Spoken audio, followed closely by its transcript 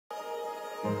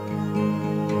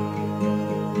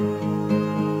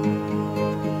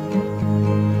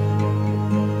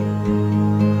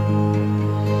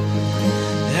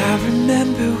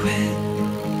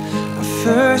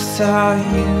First saw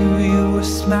you, you were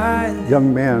smiling.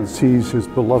 Young man sees his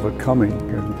beloved coming,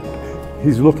 and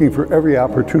he's looking for every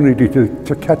opportunity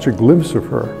to catch a glimpse of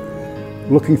her,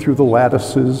 looking through the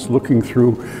lattices, looking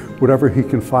through whatever he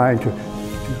can find,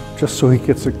 just so he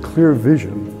gets a clear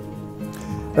vision.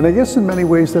 And I guess in many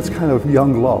ways that's kind of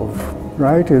young love,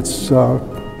 right? It's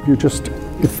you're just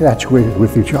infatuated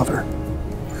with each other,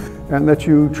 and that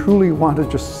you truly want to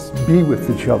just be with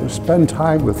each other, spend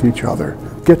time with each other,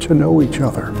 get to know each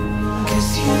other.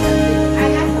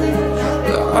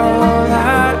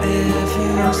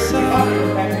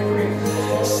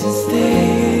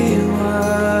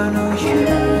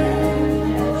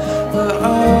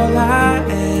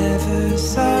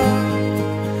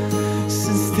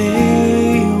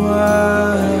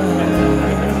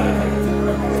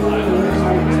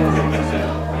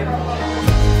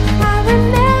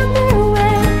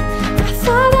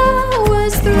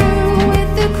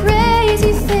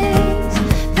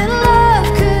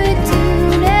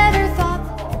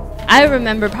 I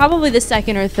remember probably the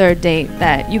second or third date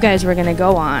that you guys were gonna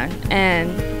go on,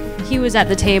 and he was at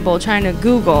the table trying to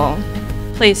Google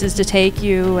places to take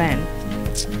you and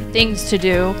things to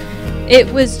do.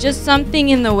 It was just something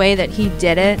in the way that he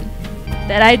did it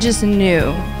that I just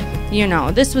knew, you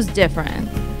know, this was different.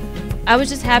 I was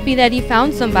just happy that he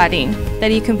found somebody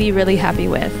that he can be really happy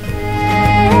with.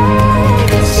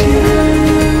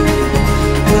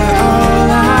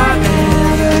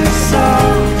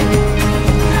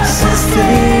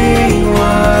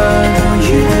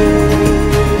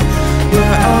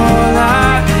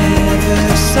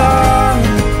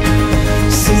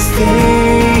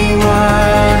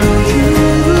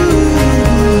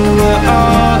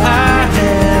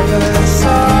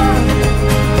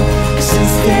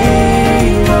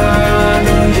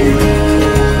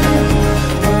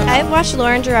 Watched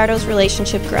Laura and Gerardo's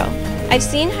relationship grow. I've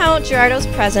seen how Gerardo's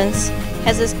presence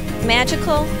has this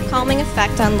magical, calming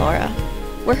effect on Laura,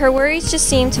 where her worries just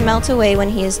seem to melt away when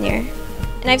he is near.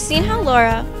 And I've seen how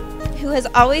Laura, who has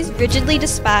always rigidly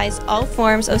despised all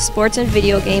forms of sports and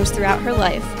video games throughout her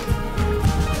life,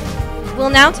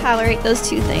 will now tolerate those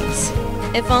two things,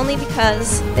 if only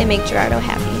because they make Gerardo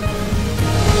happy.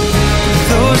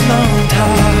 Those long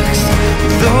talks,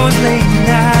 those late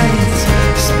nights,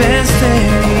 spent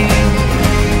staring in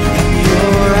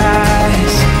your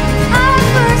eyes. Our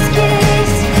first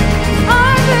kiss,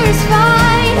 our first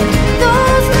fight,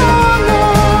 those long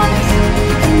walks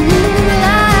in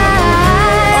moonlight.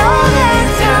 All that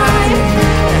time,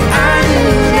 I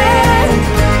knew that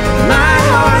my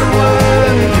heart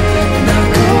would not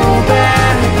go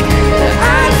back.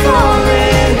 I'd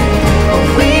fallen,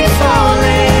 we'd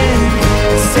fallen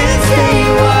since day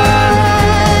one.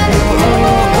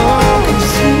 Oh,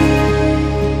 'cause you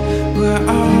were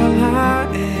all I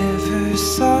ever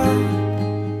saw.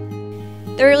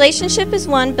 The relationship is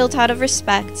one built out of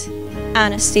respect,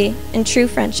 honesty, and true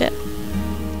friendship.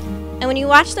 And when you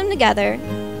watch them together,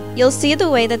 you'll see the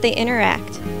way that they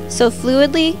interact so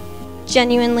fluidly,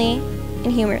 genuinely,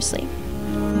 and humorously.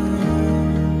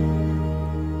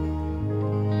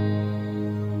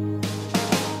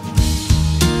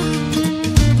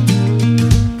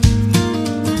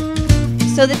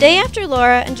 So the day after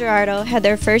Laura and Gerardo had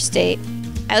their first date,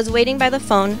 I was waiting by the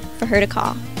phone for her to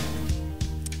call.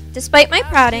 Despite my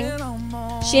prodding,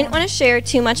 she didn't want to share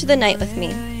too much of the night with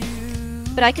me,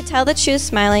 but I could tell that she was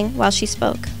smiling while she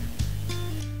spoke.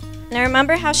 And I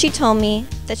remember how she told me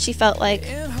that she felt like,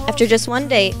 after just one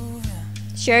date,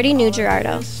 she already knew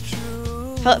Gerardo,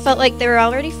 how it felt like they were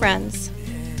already friends,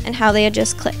 and how they had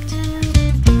just clicked.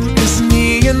 It's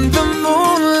me in the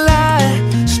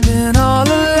moonlight, spent all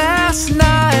the last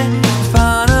night,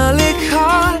 finally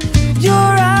caught your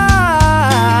eye.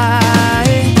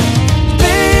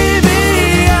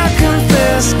 Baby, I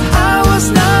confess, I was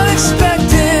not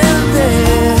expecting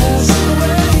this.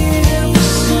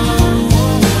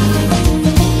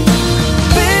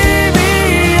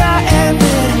 Baby, I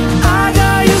admit, I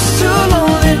got used to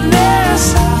loneliness,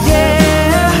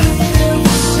 yeah.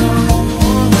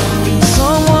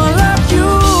 Someone like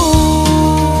you,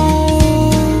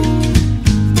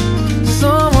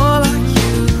 someone like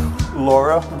you.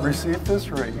 Laura, receive this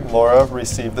ring Laura,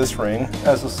 receive this ring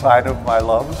as a sign of my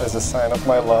love, as a sign of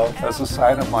my love, as a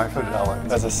sign of my fidelity.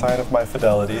 as a sign of my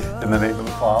fidelity. In the name of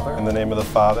the Father, In the name of the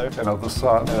Father, and of the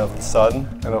Son, and of the Son,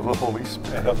 and of the Holy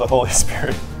Spirit. and of the Holy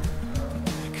Spirit.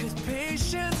 Could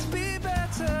patience be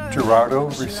better? Gerardo,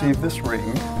 receive this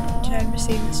ring should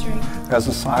receive this ring as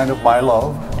a sign of my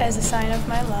love, as a sign of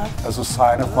my love, as a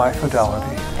sign of my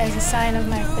fidelity. as a sign of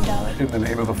my fidelity. In the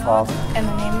name of the Father, In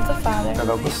the name of the Father, and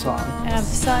of the Son, and of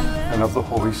the Son, and of the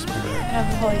Holy Spirit. and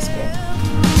of the Holy Spirit.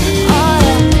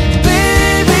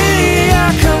 Baby,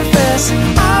 I confess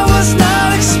I was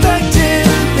not expecting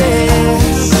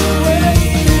this.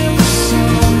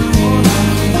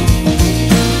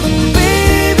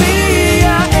 Baby, I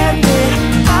admit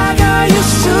I got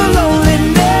used to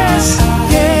loneliness.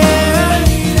 Yeah,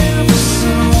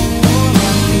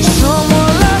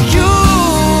 someone like you,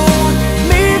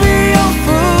 maybe I'm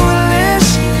foolish.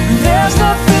 There's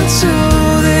nothing to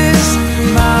this.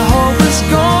 My hope is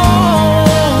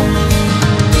gone.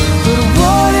 But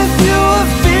what if you were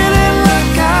feeling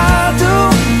like I do?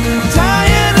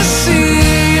 Dying to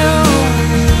see you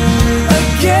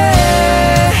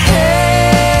again.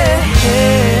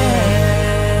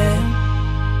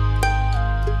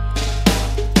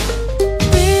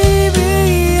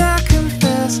 Baby, I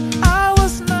confess I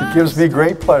was not. It gives me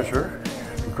great pleasure,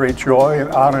 great joy, and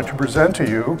honor to present to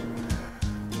you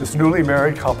this newly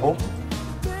married couple,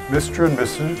 Mr. and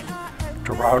Mrs.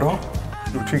 Gerardo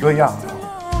Lutigliano.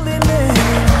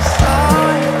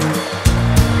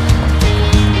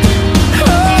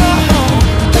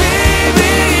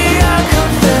 Baby, I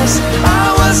confess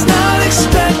I was not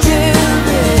expecting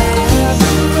this.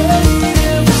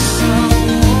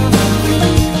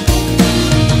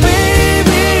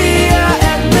 Baby, I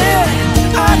admit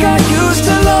I got used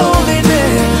to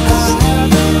loneliness.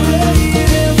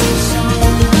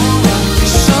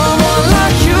 Someone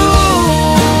like you,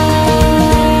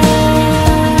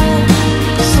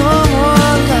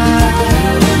 someone like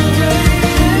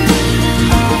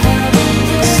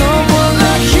someone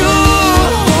like you,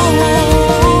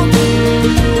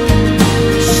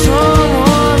 someone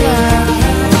like you.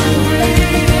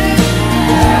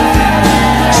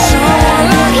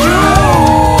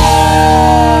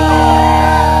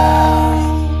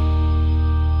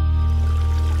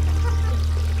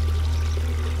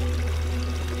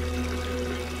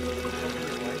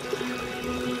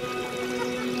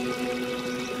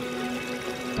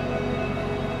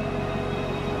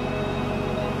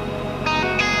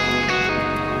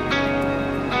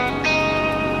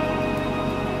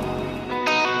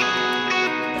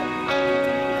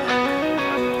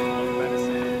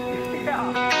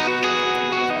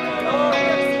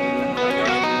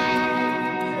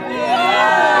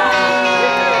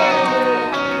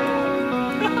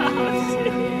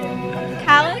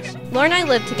 College, Laura and I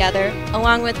lived together,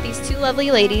 along with these two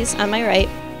lovely ladies on my right.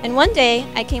 And one day,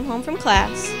 I came home from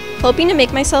class, hoping to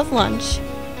make myself lunch,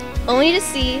 only to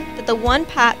see that the one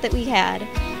pot that we had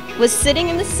was sitting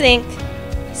in the sink,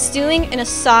 stewing in a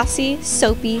saucy,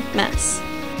 soapy mess.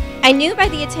 I knew by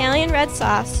the Italian red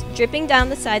sauce dripping down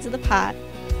the sides of the pot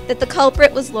that the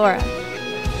culprit was Laura.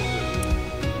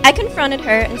 I confronted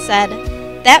her and said,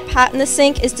 "That pot in the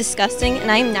sink is disgusting and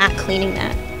I am not cleaning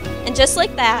that." And just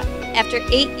like that, after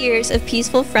 8 years of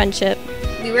peaceful friendship,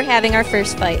 we were having our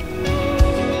first fight.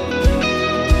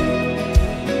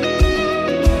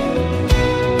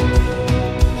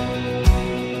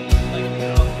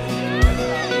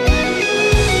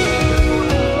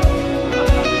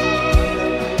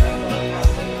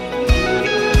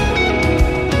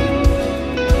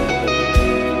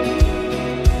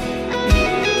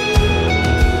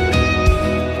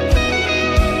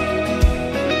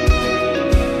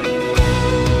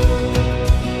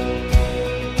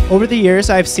 Over the years,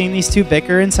 I've seen these two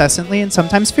bicker incessantly and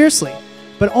sometimes fiercely,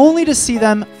 but only to see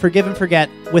them forgive and forget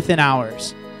within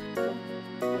hours.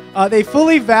 They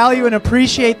fully value and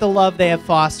appreciate the love they have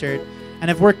fostered and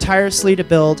have worked tirelessly to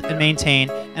build and maintain,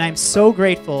 and I'm so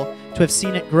grateful to have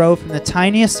seen it grow from the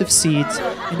tiniest of seeds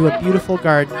into a beautiful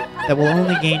garden that will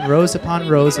only gain rows upon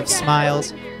rows of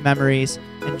smiles, memories,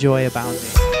 and joy abounding.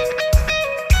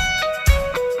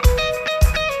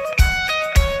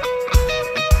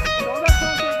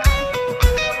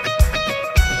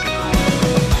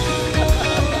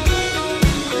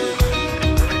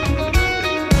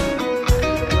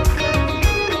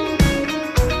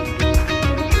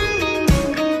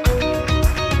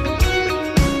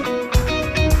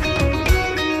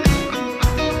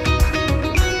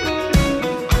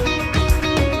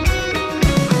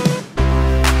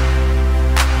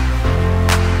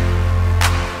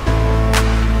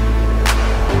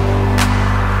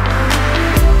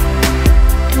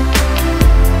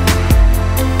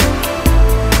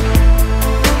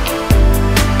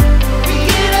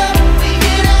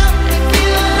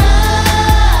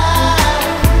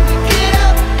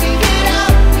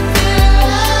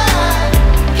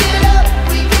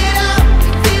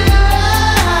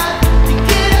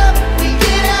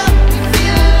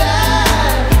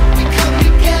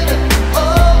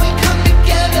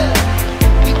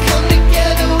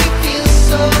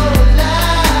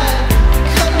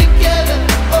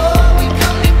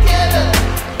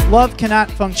 Love cannot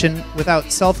function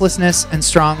without selflessness and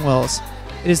strong wills.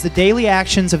 It is the daily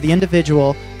actions of the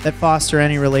individual that foster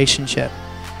any relationship.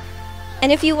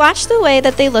 And if you watch the way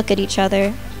that they look at each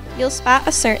other, you'll spot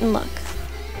a certain look.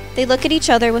 They look at each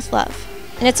other with love,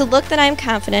 and it's a look that I'm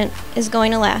confident is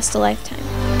going to last a lifetime.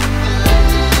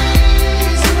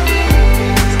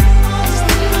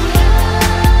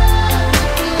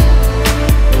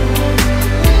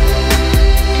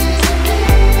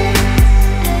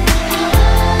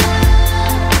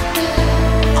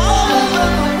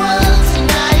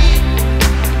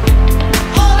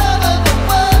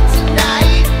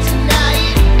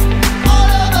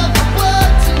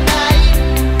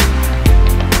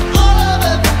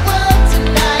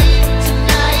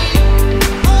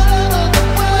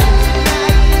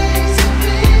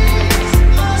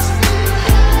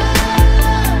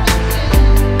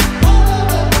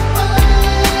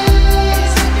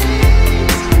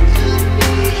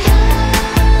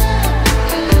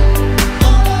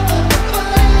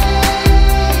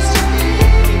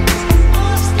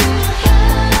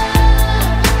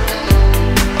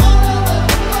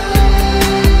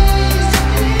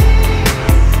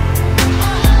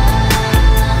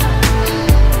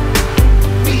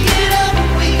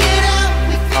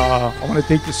 I want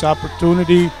to take this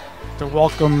opportunity to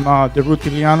welcome the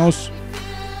Rutilianos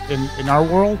in our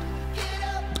world.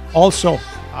 Also,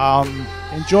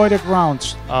 enjoy the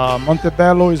grounds. Monte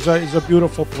Bello is a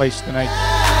beautiful place tonight.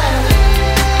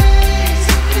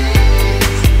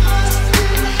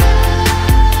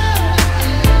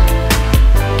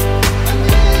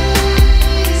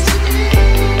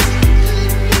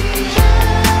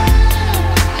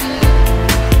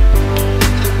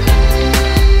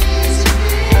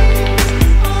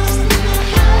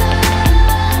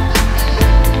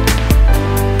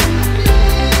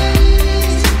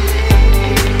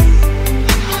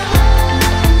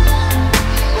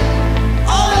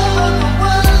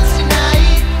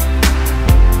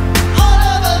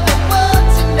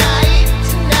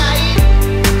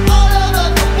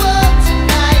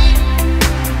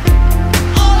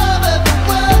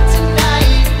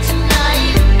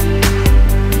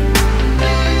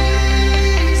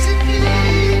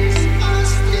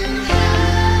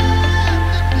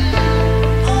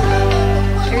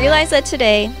 That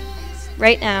today,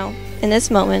 right now, in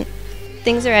this moment,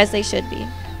 things are as they should be.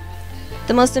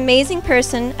 The most amazing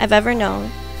person I've ever known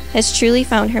has truly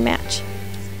found her match.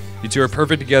 You two are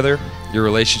perfect together. Your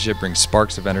relationship brings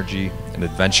sparks of energy and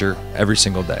adventure every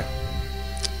single day.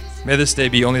 May this day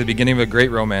be only the beginning of a great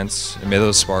romance, and may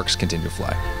those sparks continue to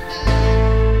fly.